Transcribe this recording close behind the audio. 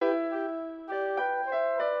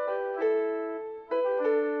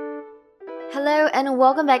Hello and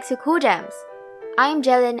welcome back to Cool Gems. I'm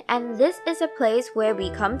Jelen and this is a place where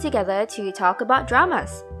we come together to talk about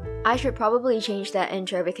dramas. I should probably change that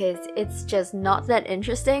intro because it's just not that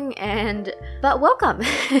interesting but welcome!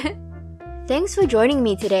 Thanks for joining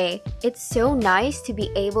me today. It's so nice to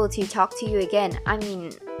be able to talk to you again.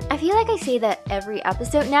 I feel like I say that every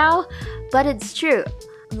episode now, but it's true.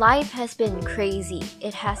 Life has been crazy.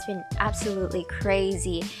 It has been absolutely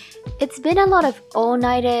crazy. It's been a lot of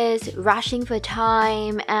all-nighters, rushing for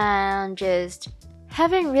time, and just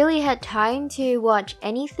haven't really had time to watch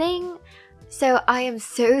anything. So I am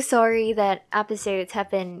so sorry that episodes have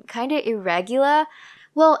been kinda irregular.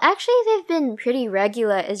 Well, actually they've been pretty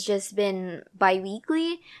regular. It's just been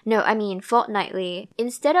bi-weekly. No, fortnightly.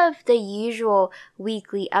 Instead of the usual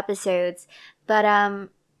weekly episodes. But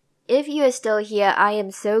if you are still here, I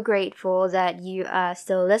am so grateful that you are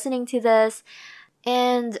still listening to this.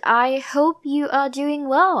 And I hope you are doing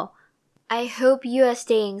well. I hope you are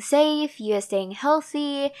staying safe, you are staying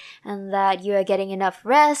healthy, and that you are getting enough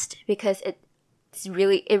rest because it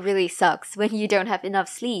really sucks when you don't have enough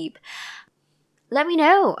sleep. Let me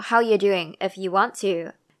know how you're doing if you want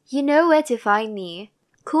to. You know where to find me.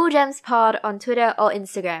 Cool Gems Pod on Twitter or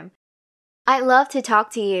Instagram. I'd love to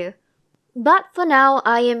talk to you. But for now,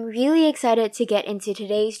 I am really excited to get into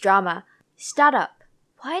today's drama, Startup.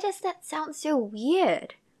 Why does that sound so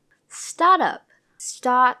weird? Startup.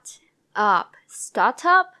 Startup.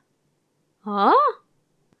 Huh?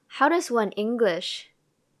 How does one English?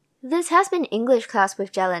 This has been English class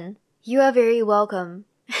with Jelen. You are very welcome.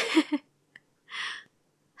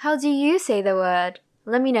 How do you say the word?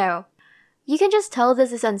 Let me know. You can just tell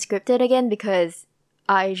this is unscripted again because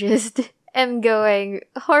I just am going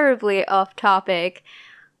horribly off topic.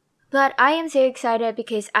 But I am so excited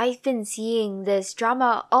because I've been seeing this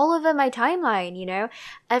drama all over my timeline, you know?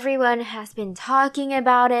 Everyone has been talking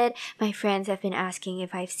about it, my friends have been asking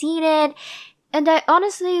if I've seen it, and I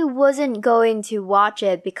honestly wasn't going to watch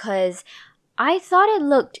it because I thought it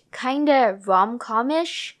looked kinda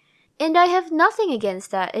rom-com-ish, and I have nothing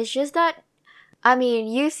against that. It's just that,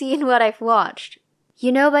 you've seen what I've watched.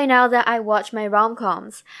 You know by now that I watch my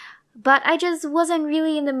rom-coms. But I just wasn't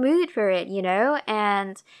really in the mood for it, you know?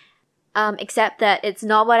 And except that it's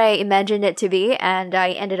not what I imagined it to be, and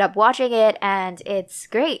I ended up watching it, and it's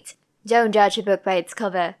great. Don't judge a book by its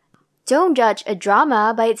cover. Don't judge a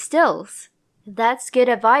drama by its stills. That's good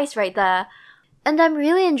advice right there. And I'm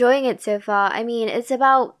really enjoying it so far. It's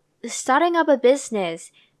about starting up a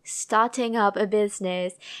business.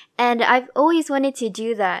 And I've always wanted to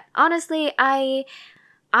do that. Honestly, I'm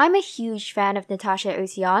a huge fan of Natasha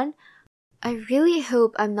Ocean. I really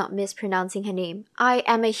hope I'm not mispronouncing her name. I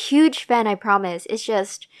am a huge fan, I promise. It's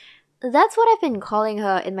just, that's what I've been calling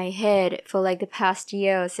her in my head for like the past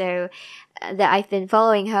year or so that I've been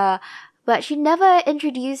following her. But she never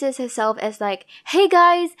introduces herself as like, hey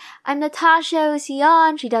guys, I'm Natasha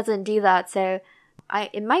Ocean. She doesn't do that, so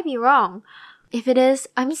it might be wrong. If it is,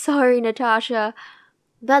 I'm sorry, Natasha.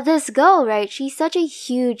 But this girl, right, she's such a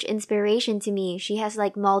huge inspiration to me. She has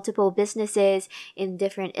like multiple businesses in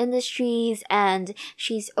different industries and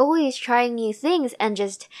she's always trying new things and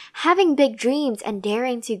just having big dreams and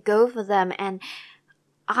daring to go for them. And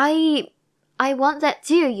I want that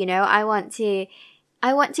too, you know, I want to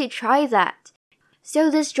try that.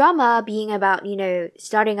 So this drama being about, you know,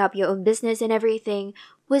 starting up your own business and everything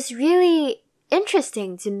was really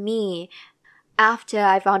interesting to me. After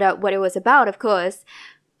I found out what it was about, of course.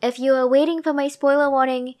 If you are waiting for my spoiler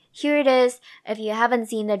warning, here it is. If you haven't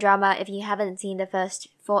seen the drama, if you haven't seen the first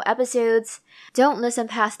 4 episodes, don't listen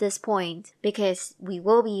past this point because we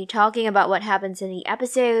will be talking about what happens in the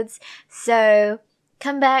episodes, so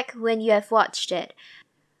come back when you have watched it.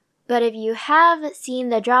 But if you have seen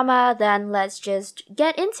the drama, then let's just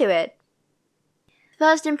get into it.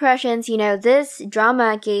 First impressions, you know, this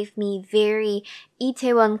drama gave me very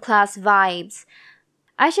Itaewon Class vibes.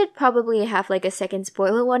 I should probably have like a second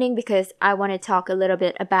spoiler warning because I want to talk a little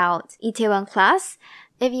bit about Itaewon Class.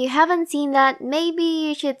 If you haven't seen that, maybe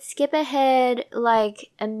you should skip ahead like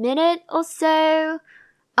a minute or so.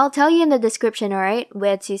 I'll tell you in the description, alright,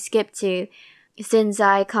 where to skip to, since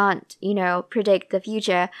I can't, you know, predict the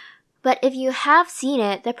future. But if you have seen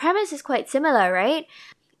it, the premise is quite similar, right?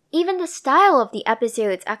 Even the style of the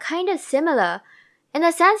episodes are kind of similar, in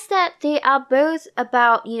the sense that they are both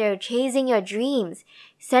about, you know, chasing your dreams,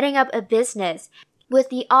 setting up a business, with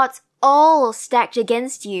the odds all stacked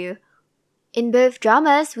against you. In both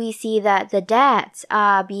dramas, we see that the dads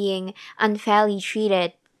are being unfairly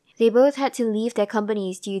treated. They both had to leave their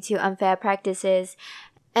companies due to unfair practices,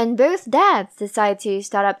 and both dads decide to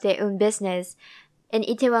start up their own business. In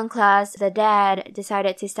Itaewon Class, the dad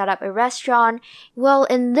decided to start up a restaurant. Well,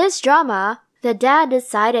 in this drama, the dad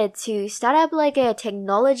decided to start up like a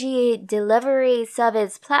technology delivery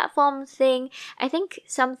service platform thing. I think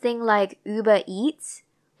something like Uber Eats.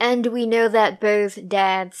 And we know that both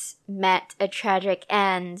dads met a tragic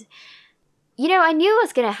end. You know, I knew it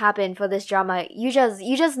was gonna happen for this drama. You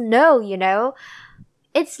just know, you know?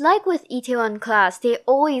 It's like with Itaewon Class, they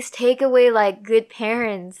always take away like good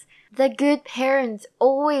parents. The good parents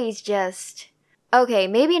always just... Okay,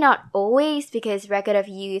 maybe not always because Record of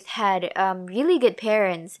Youth had really good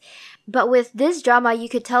parents. But with this drama, you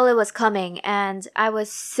could tell it was coming and I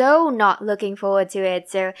was so not looking forward to it.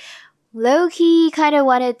 So low-key kind of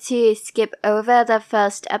wanted to skip over the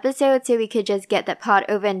first episode so we could just get that part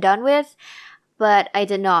over and done with. But I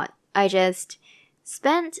did not. I just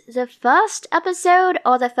spent the first episode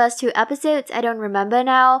or the first 2 episodes, I don't remember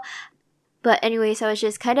now. But anyways, I was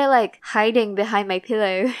just kind of like hiding behind my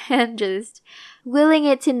pillow and just willing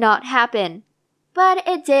it to not happen. But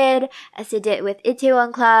it did, as it did with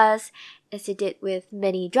Itaewon Class, as it did with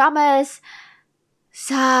many dramas.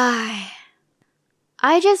 Sigh.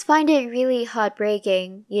 I just find it really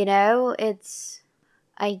heartbreaking, you know?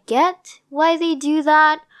 I get why they do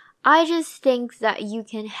that. I just think that you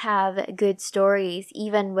can have good stories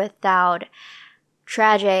even without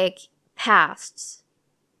tragic pasts.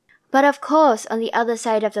 But of course, on the other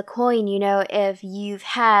side of the coin, you know, if you've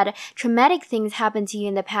had traumatic things happen to you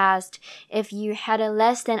in the past, if you had a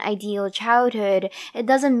less than ideal childhood, it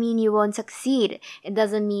doesn't mean you won't succeed. It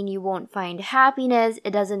doesn't mean you won't find happiness.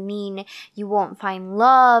 It doesn't mean you won't find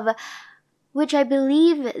love, which I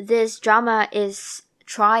believe this drama is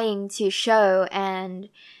trying to show, and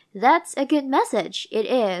that's a good message. It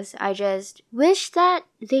is. I just wish that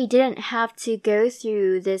they didn't have to go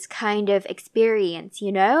through this kind of experience,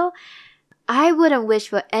 you know? I wouldn't wish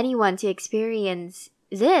for anyone to experience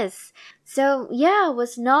this. So yeah,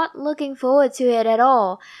 was not looking forward to it at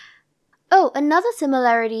all. Oh, another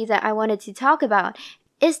similarity that I wanted to talk about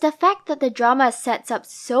is the fact that the drama sets up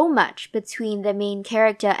so much between the main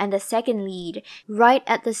character and the second lead right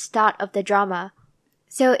at the start of the drama.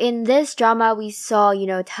 So in this drama, we saw, you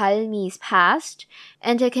know, Talmi's past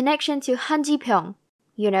and her connection to Han Ji-pyong.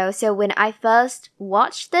 You know, so when I first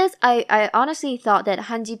watched this, I honestly thought that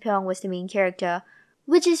Han Ji-pyong was the main character,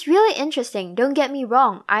 which is really interesting. Don't get me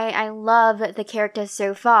wrong. I love the character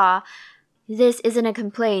so far. This isn't a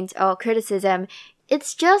complaint or criticism.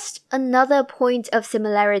 It's just another point of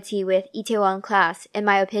similarity with Itaewon Class, in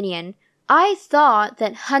my opinion. I thought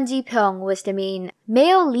that Han Ji-pyong was the main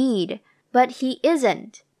male lead, but he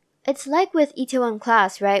isn't. It's like with Itaewon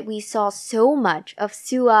Class, right? We saw so much of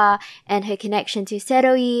Sua and her connection to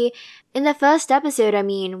Seroyi. In the first episode, I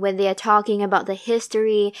mean, when they are talking about the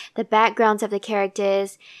history, the backgrounds of the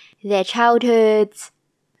characters, their childhoods.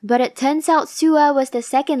 But it turns out Sua was the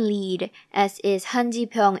second lead, as is Han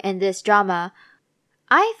Ji-pyong in this drama.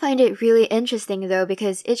 I find it really interesting though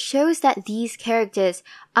because it shows that these characters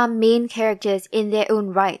are main characters in their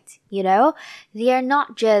own right, you know? They are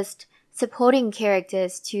not just supporting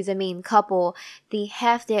characters to the main couple. They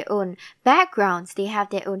have their own backgrounds, they have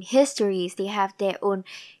their own histories, they have their own,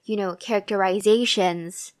 you know,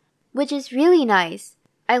 characterizations, which is really nice.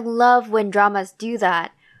 I love when dramas do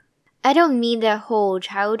that. I don't mean their whole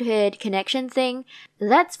childhood connection thing.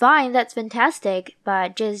 That's fine, that's fantastic,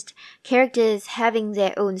 but just characters having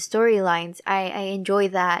their own storylines, I enjoy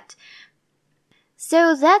that.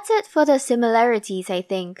 So that's it for the similarities, I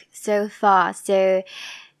think, so far. So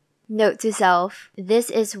note to self, this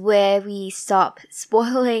is where we stop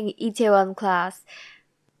spoiling Itaewon Class.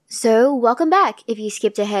 So, welcome back if you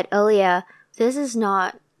skipped ahead earlier. This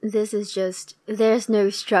is just, there's no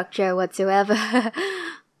structure whatsoever.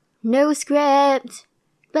 No script.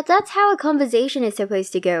 But that's how a conversation is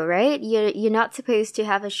supposed to go, right? You're not supposed to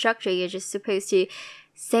have a structure, you're just supposed to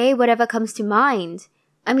say whatever comes to mind.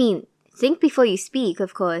 I mean, think before you speak,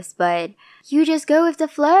 of course, but you just go with the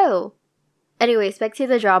flow. Anyways, back to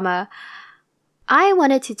the drama. I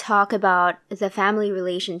wanted to talk about the family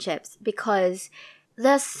relationships because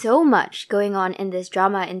there's so much going on in this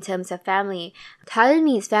drama in terms of family.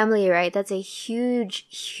 Talmi's family, right? That's a huge,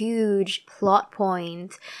 huge plot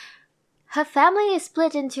point. Her family is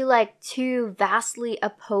split into like 2 vastly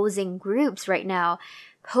opposing groups right now.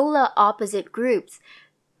 Polar opposite groups.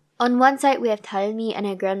 On one side, we have Talmi and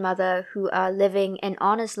her grandmother who are living an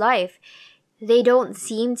honest life. They don't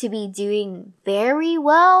seem to be doing very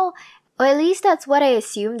well, or at least that's what I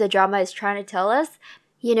assume the drama is trying to tell us.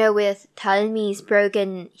 You know, with Talmi's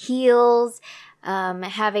broken heels,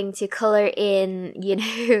 having to color in, you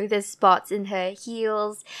know, the spots in her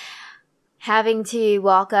heels. having to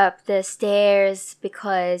walk up the stairs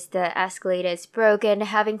because the escalator is broken,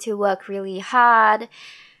 having to work really hard,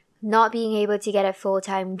 not being able to get a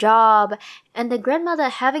full-time job, and the grandmother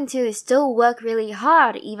having to still work really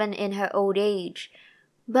hard even in her old age.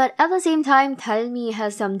 But at the same time, Talmi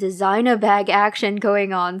has some designer bag action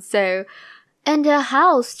going on, so... And her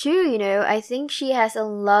house too, I think she has a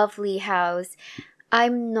lovely house.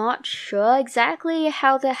 I'm not sure exactly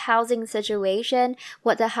what the housing situation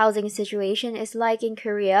is like in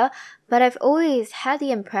Korea, but I've always had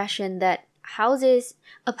the impression that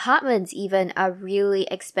apartments even, are really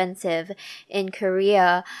expensive in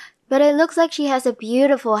Korea. But it looks like she has a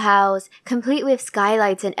beautiful house, complete with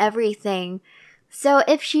skylights and everything. So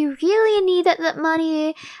if she really needed that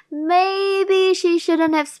money, maybe she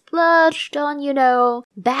shouldn't have splurged on,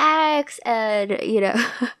 bags and,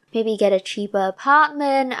 maybe get a cheaper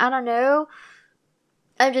apartment. I don't know.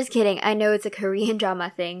 I'm just kidding. I know it's a Korean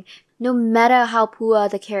drama thing. No matter how poor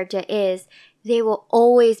the character is, they will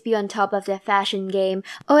always be on top of their fashion game,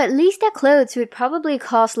 or at least their clothes would probably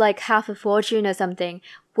cost like half a fortune or something.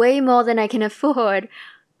 Way more than I can afford.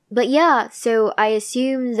 But yeah, so I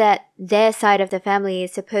assume that their side of the family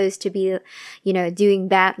is supposed to be, doing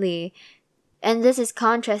badly. And this is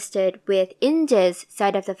contrasted with Inje's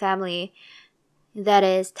side of the family. That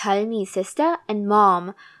is Talmi's sister and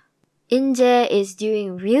mom. Inje is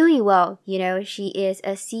doing really well. She is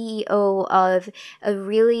a CEO of a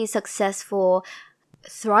really successful,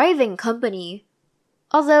 thriving company.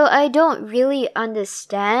 Although I don't really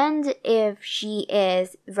understand if she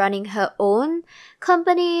is running her own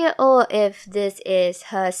company or if this is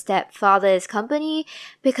her stepfather's company,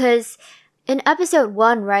 because in episode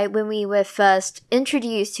 1, right, when we were first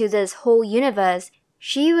introduced to this whole universe,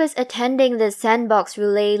 she was attending the Sandbox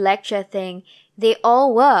Relay lecture thing. They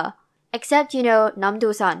all were, except,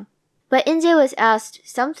 Namdo-san. But Inje was asked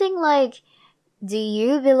something like, do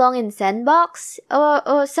you belong in Sandbox?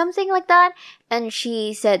 Or something like that? And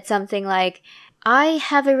she said something like, I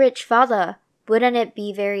have a rich father. Wouldn't it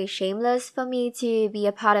be very shameless for me to be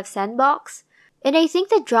a part of Sandbox? And I think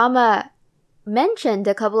the drama mentioned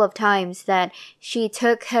a couple of times that she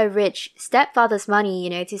took her rich stepfather's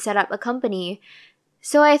money, to set up a company.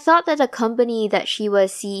 So I thought that the company that she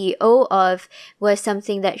was CEO of was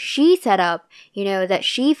something that she set up, that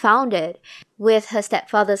she founded with her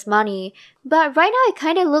stepfather's money. But right now it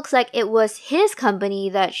kind of looks like it was his company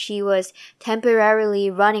that she was temporarily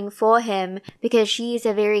running for him because she is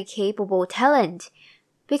a very capable talent.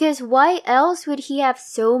 Because why else would he have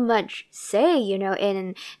so much say,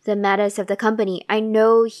 in the matters of the company? I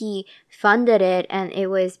know he funded it and it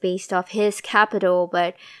was based off his capital,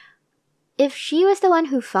 but if she was the one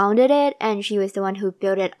who founded it and she was the one who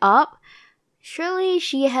built it up, surely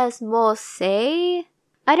she has more say?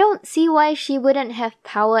 I don't see why she wouldn't have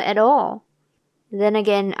power at all. Then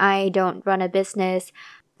again, I don't run a business,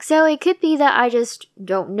 so it could be that I just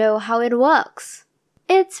don't know how it works.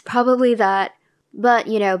 It's probably that. But,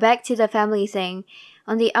 back to the family thing.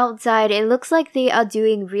 On the outside, it looks like they are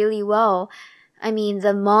doing really well. I mean,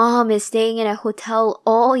 the mom is staying in a hotel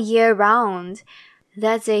all year round.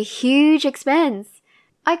 That's a huge expense.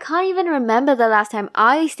 I can't even remember the last time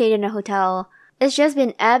I stayed in a hotel. It's just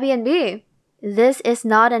been Airbnb. This is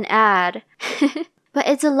not an ad. But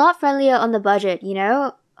it's a lot friendlier on the budget,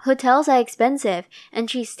 Hotels are expensive, and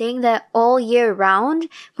she's staying there all year round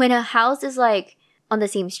when her house is like on the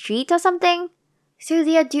same street or something. So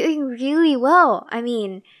they are doing really well. I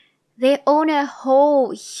mean, they own a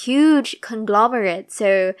whole huge conglomerate,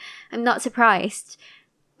 so I'm not surprised.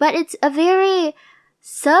 But it's a very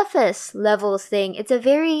surface level thing. It's a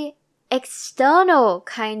very external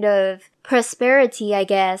kind of prosperity, I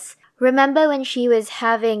guess. Remember when she was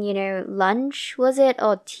having, lunch, was it,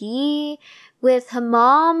 or tea with her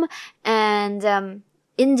mom and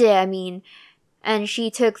India, and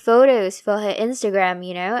she took photos for her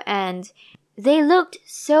Instagram, and they looked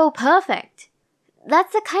so perfect.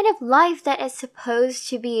 That's the kind of life that is supposed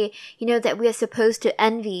to be, that we are supposed to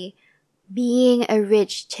envy. Being a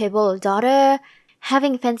rich Chaebol daughter,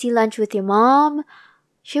 having fancy lunch with your mom.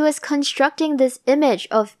 She was constructing this image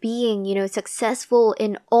of being, successful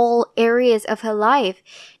in all areas of her life.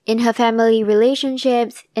 In her family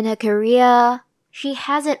relationships, in her career. She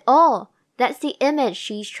has it all. That's the image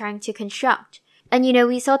she's trying to construct. And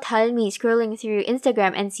we saw Talmi scrolling through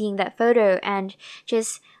Instagram and seeing that photo and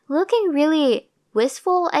just looking really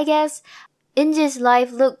wistful, I guess. Inje's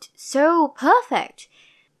life looked so perfect.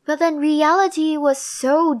 But then reality was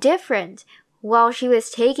so different. While she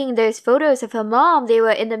was taking those photos of her mom, they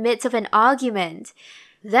were in the midst of an argument.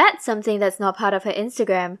 That's something that's not part of her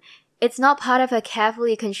Instagram. It's not part of her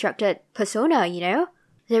carefully constructed persona,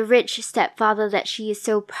 the rich stepfather that she is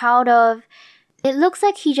so proud of. It looks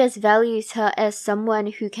like he just values her as someone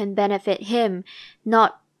who can benefit him,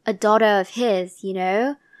 not a daughter of his, you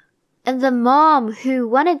know? And the mom who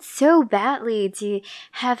wanted so badly to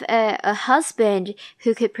have a husband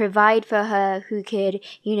who could provide for her, who could,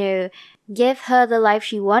 give her the life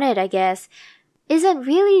she wanted, I guess, isn't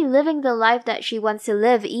really living the life that she wants to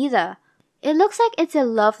live either. It looks like it's a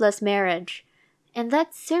loveless marriage. And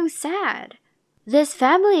that's so sad. This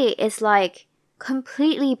family is like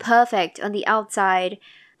completely perfect on the outside,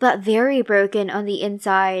 but very broken on the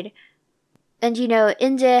inside. And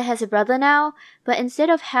Inje has a brother now, but instead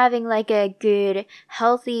of having like a good,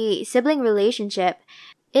 healthy sibling relationship,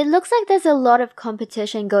 it looks like there's a lot of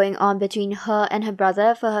competition going on between her and her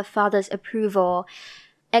brother for her father's approval.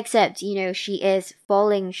 Except, she is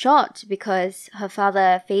falling short because her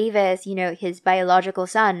father favors, his biological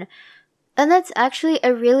son. And that's actually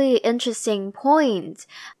a really interesting point.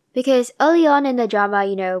 Because early on in the drama,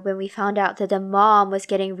 when we found out that the mom was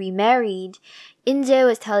getting remarried, Inje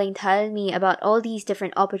was telling Talmi about all these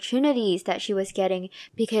different opportunities that she was getting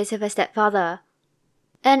because of her stepfather.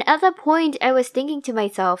 And at that point, I was thinking to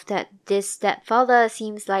myself that this stepfather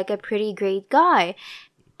seems like a pretty great guy.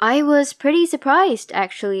 I was pretty surprised,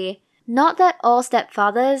 actually. Not that all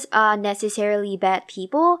stepfathers are necessarily bad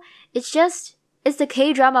people, it's the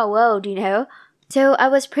K-drama world, So I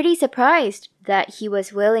was pretty surprised that he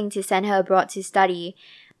was willing to send her abroad to study,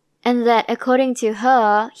 and that according to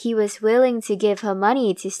her, he was willing to give her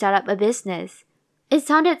money to start up a business. It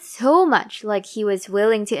sounded so much like he was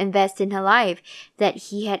willing to invest in her life, that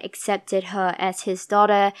he had accepted her as his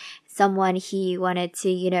daughter, someone he wanted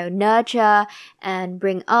to, nurture and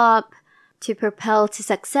bring up, to propel to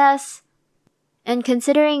success. And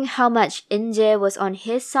considering how much Inje was on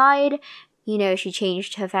his side, she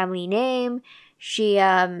changed her family name, she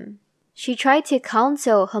tried to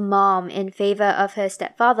counsel her mom in favor of her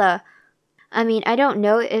stepfather. I mean, I don't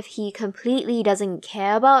know if he completely doesn't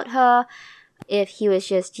care about her, if he was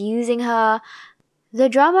just using her. The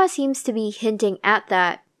drama seems to be hinting at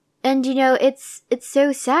that. And it's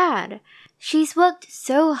so sad. She's worked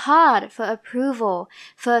so hard for approval,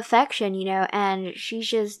 for affection, and she's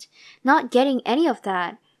just not getting any of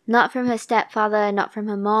that. Not from her stepfather, not from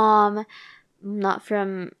her mom, not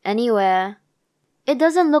from anywhere. It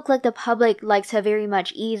doesn't look like the public likes her very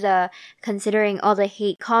much either, considering all the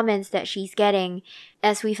hate comments that she's getting,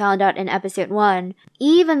 as we found out in episode 1.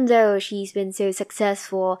 Even though she's been so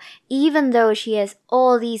successful, even though she has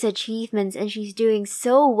all these achievements and she's doing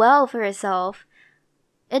so well for herself.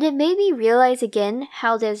 And it made me realize again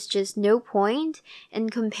how there's just no point in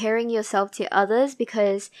comparing yourself to others,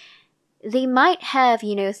 because they might have,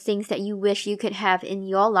 things that you wish you could have in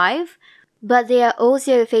your life, but they are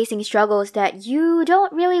also facing struggles that you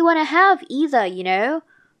don't really want to have either,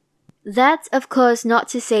 That's, of course, not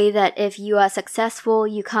to say that if you are successful,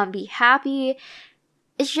 you can't be happy.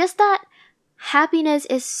 It's just that happiness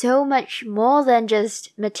is so much more than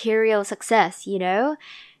just material success,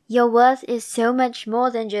 Your worth is so much more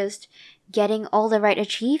than just getting all the right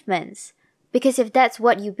achievements. Because if that's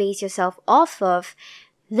what you base yourself off of,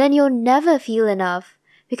 then you'll never feel enough.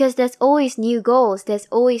 Because there's always new goals, there's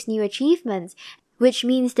always new achievements, which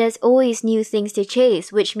means there's always new things to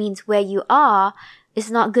chase, which means where you are is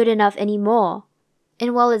not good enough anymore.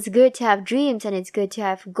 And while it's good to have dreams and it's good to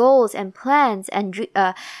have goals and plans and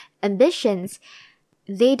ambitions,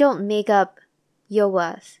 they don't make up your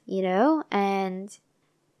worth, and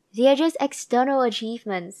they are just external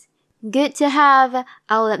achievements. Good to have,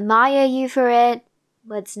 I'll admire you for it,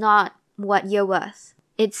 but it's not what you're worth.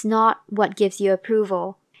 It's not what gives you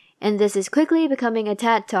approval. And this is quickly becoming a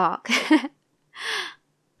TED Talk.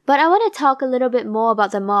 But I want to talk a little bit more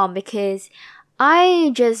about the mom, because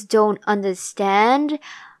I just don't understand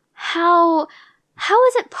how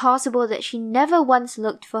is it possible that she never once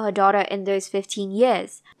looked for her daughter in those 15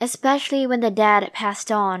 years, especially when the dad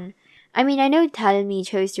passed on. I mean, I know Talmi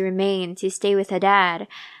chose to remain, to stay with her dad,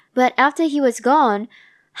 but after he was gone,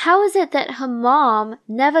 how is it that her mom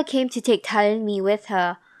never came to take Talmi with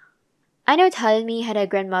her? I know Talmi had a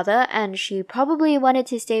grandmother and she probably wanted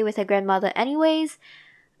to stay with her grandmother anyways,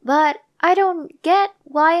 but I don't get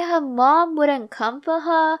why her mom wouldn't come for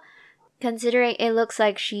her, considering it looks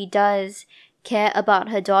like she does care about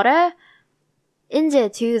her daughter.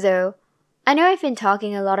 Inje too, though. I know I've been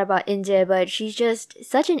talking a lot about Inje, but she's just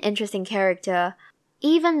such an interesting character.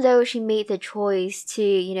 Even though she made the choice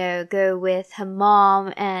to, go with her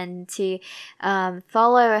mom and to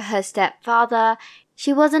follow her stepfather,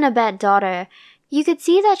 she wasn't a bad daughter. You could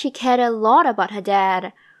see that she cared a lot about her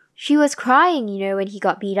dad. She was crying, when he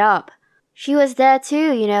got beat up. She was there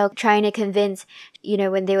too, trying to convince,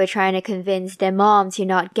 when they were trying to convince their mom to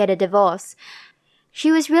not get a divorce.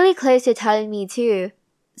 She was really close to telling me too.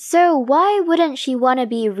 So why wouldn't she want to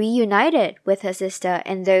be reunited with her sister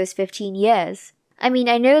in those 15 years? I mean,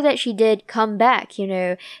 I know that she did come back,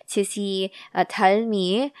 to see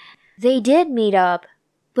Talmi. They did meet up.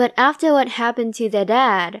 But after what happened to their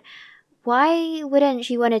dad, why wouldn't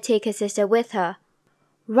she want to take her sister with her?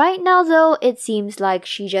 Right now though, it seems like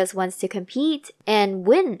she just wants to compete and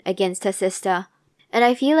win against her sister. And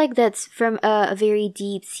I feel like that's from a very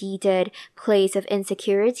deep-seated place of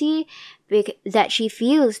insecurity that she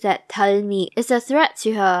feels that Talmi is a threat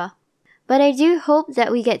to her. But I do hope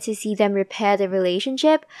that we get to see them repair the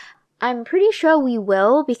relationship. I'm pretty sure we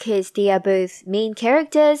will because they are both main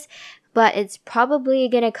characters, but it's probably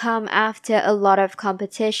gonna come after a lot of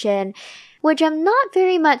competition, which I'm not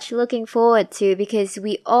very much looking forward to because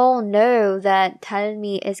we all know that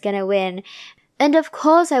Talmi is gonna win. And of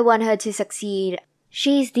course I want her to succeed.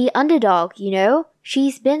 She's the underdog,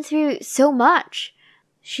 She's been through so much.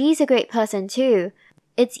 She's a great person too.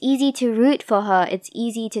 It's easy to root for her, it's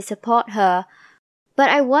easy to support her. But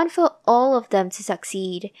I want for all of them to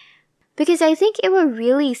succeed. Because I think it would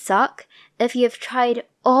really suck if you've tried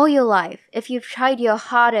all your life, if you've tried your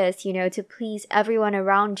hardest, to please everyone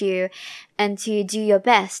around you and to do your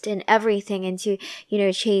best in everything and to,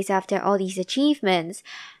 chase after all these achievements,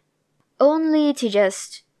 only to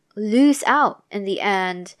just lose out in the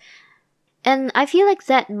end. And I feel like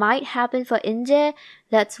that might happen for India.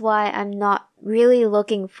 That's why I'm not really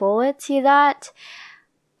looking forward to that.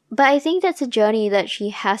 But I think that's a journey that she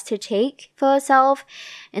has to take for herself,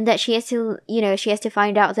 and that she has to, she has to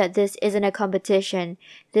find out that this isn't a competition.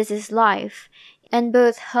 This is life. And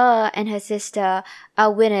both her and her sister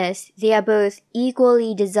are winners. They are both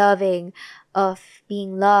equally deserving of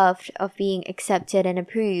being loved, of being accepted and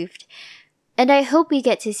approved. And I hope we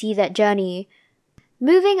get to see that journey.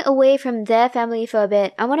 Moving away from their family for a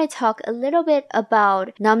bit, I want to talk a little bit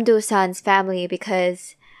about Namdo-san's family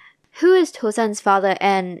because who is To-san's father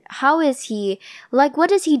and how is he, what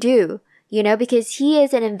does he do? Because he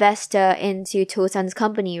is an investor into To-san's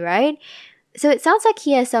company, right? So it sounds like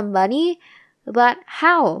he has some money, but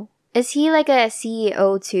how? Is he like a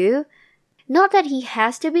CEO too? Not that he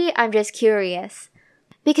has to be, I'm just curious.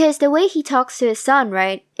 Because the way he talks to his son,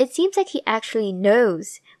 right, it seems like he actually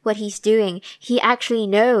knows what he's doing. He actually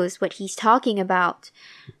knows what he's talking about.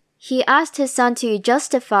 He asked his son to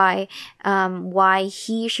justify why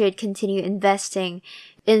he should continue investing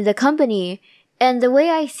in the company. And the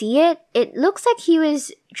way I see it, it looks like he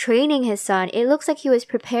was training his son. It looks like he was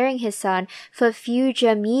preparing his son for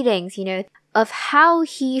future meetings, of how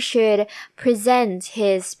he should present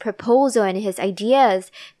his proposal and his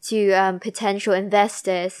ideas to potential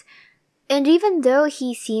investors. And even though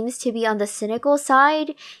he seems to be on the cynical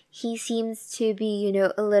side, he seems to be,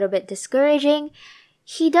 a little bit discouraging,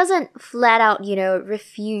 he doesn't flat out,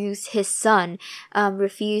 refuse his son,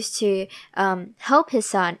 refuse to help his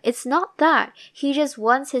son. It's not that. He just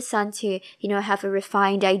wants his son to, have a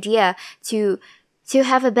refined idea, to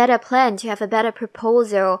have a better plan, to have a better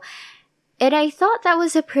proposal. And I thought that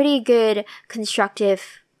was a pretty good constructive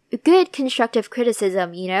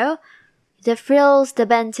criticism, The frills, the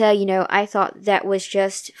banter, I thought that was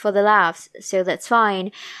just for the laughs, so that's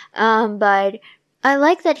fine. But I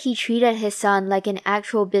like that he treated his son like an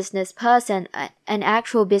actual business person, an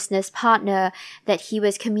actual business partner that he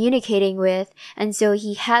was communicating with, and so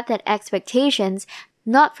he had that expectations,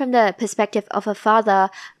 not from the perspective of a father,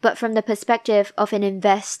 but from the perspective of an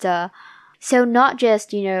investor. So not just,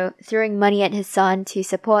 throwing money at his son to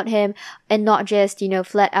support him and not just,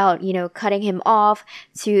 flat out, cutting him off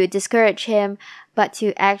to discourage him, but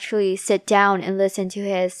to actually sit down and listen to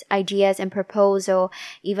his ideas and proposal,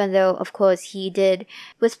 even though, of course, he did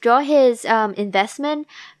withdraw his investment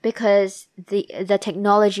because the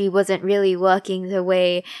technology wasn't really working the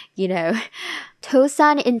way,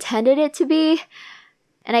 To-san intended it to be.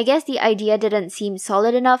 And I guess the idea didn't seem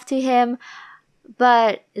solid enough to him.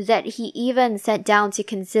 But that he even sat down to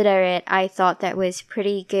consider it, I thought that was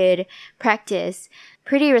pretty good practice,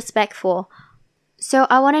 pretty respectful. So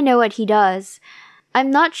I want to know what he does.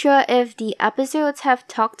 I'm not sure if the episodes have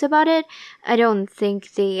talked about it. I don't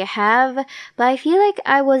think they have, but I feel like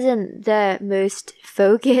I wasn't the most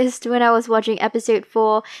focused when I was watching episode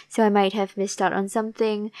 4, so I might have missed out on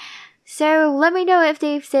something. So let me know if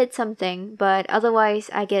they've said something, but otherwise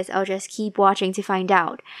I guess I'll just keep watching to find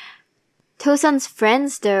out. To-san's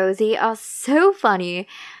friends though, they are so funny.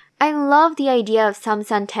 I love the idea of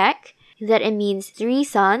Samsan Tech, that it means 3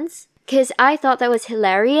 sons, cause I thought that was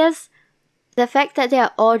hilarious. The fact that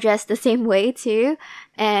they're all dressed the same way too,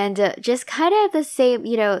 and just kind of the same,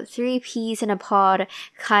 three peas in a pod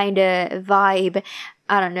kind of vibe.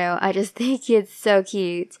 I don't know, I just think it's so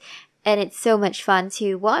cute. And it's so much fun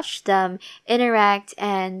to watch them interact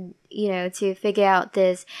and, to figure out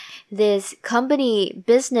this company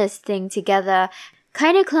business thing together.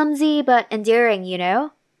 Kind of clumsy, but endearing,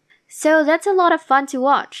 So that's a lot of fun to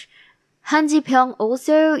watch. Han Ji-pyong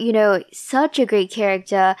also, such a great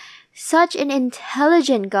character, such an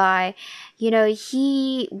intelligent guy.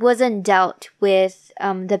 He wasn't dealt with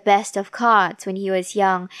the best of cards when he was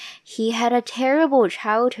young. He had a terrible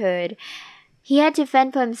childhood. He had to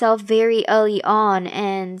fend for himself very early on,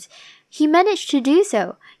 and he managed to do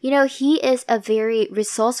so. He is a very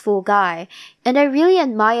resourceful guy, and I really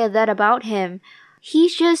admire that about him.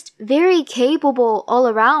 He's just very capable all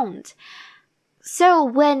around. So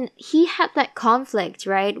when he had that conflict,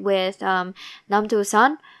 right, with Nam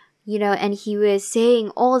Do-san, and he was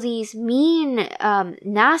saying all these mean,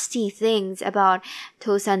 nasty things about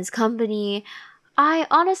To-san's company, I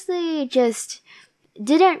honestly just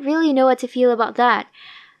didn't really know what to feel about that.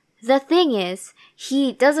 The thing is,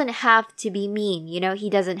 he doesn't have to be mean, he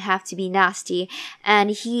doesn't have to be nasty, and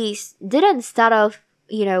he didn't start off,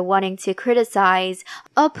 wanting to criticize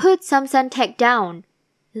or put Samsung Tech down.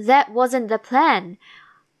 That wasn't the plan.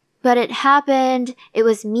 But it happened, it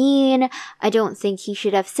was mean, I don't think he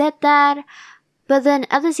should have said that. But then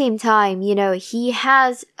at the same time, he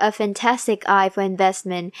has a fantastic eye for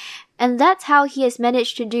investment, and that's how he has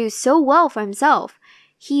managed to do so well for himself.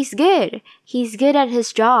 He's good. He's good at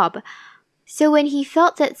his job. So when he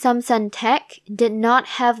felt that Samsung Tech did not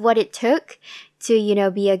have what it took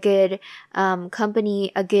to, be a good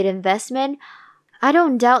company, a good investment, I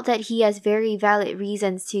don't doubt that he has very valid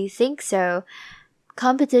reasons to think so.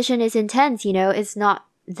 Competition is intense, it's not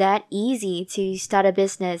that easy to start a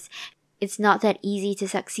business. It's not that easy to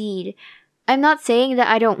succeed. I'm not saying that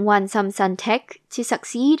I don't want Samsung Tech to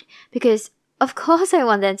succeed, because of course I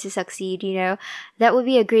want them to succeed, That would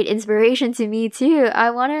be a great inspiration to me too.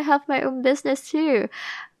 I want to have my own business too.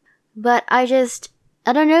 But I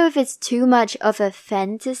don't know if it's too much of a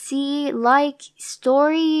fantasy-like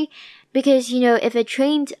story, because, if a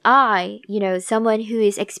trained eye, someone who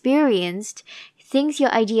is experienced, thinks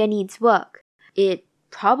your idea needs work, it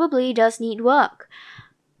probably does need work.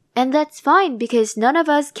 And that's fine, because none of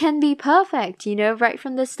us can be perfect, right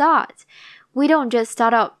from the start. We don't just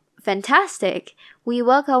start out fantastic. We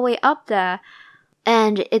work our way up there.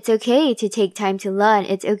 And it's okay to take time to learn.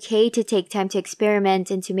 It's okay to take time to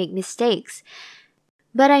experiment and to make mistakes.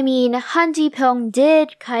 But I mean, Han Ji-pyong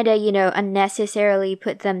did kinda, unnecessarily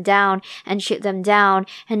put them down and shoot them down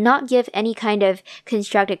and not give any kind of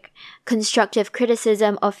constructive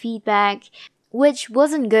criticism or feedback, which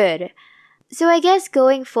wasn't good. So I guess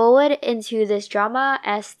going forward into this drama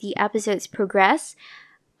as the episodes progress,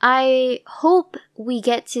 I hope we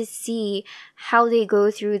get to see how they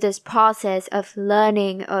go through this process of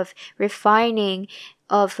learning, of refining,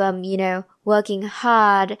 of, working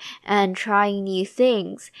hard and trying new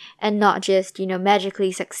things, and not just,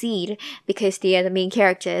 magically succeed because they are the main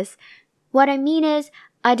characters. What I mean is,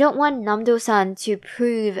 I don't want Nam Do-san to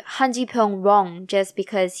prove Han Ji-pyong wrong just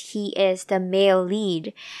because he is the male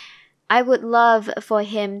lead. I would love for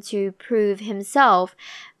him to prove himself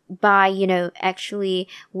by, actually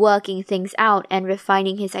working things out and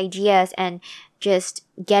refining his ideas and just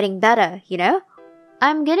getting better,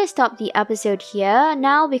 I'm gonna stop the episode here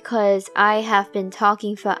now because I have been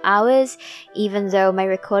talking for hours, even though my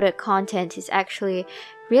recorded content is actually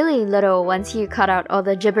really little once you cut out all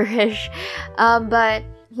the gibberish. But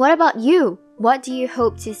what about you? What do you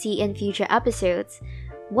hope to see in future episodes?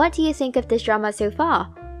 What do you think of this drama so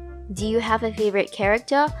far? Do you have a favorite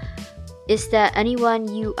character? Is there anyone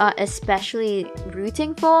you are especially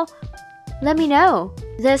rooting for? Let me know.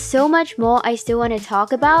 There's so much more I still want to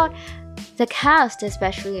talk about. The cast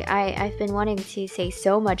especially, I've been wanting to say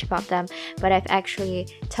so much about them, but I've actually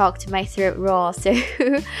talked my throat raw, so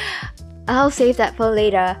I'll save that for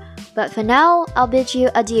later. But for now, I'll bid you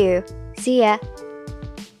adieu. See ya!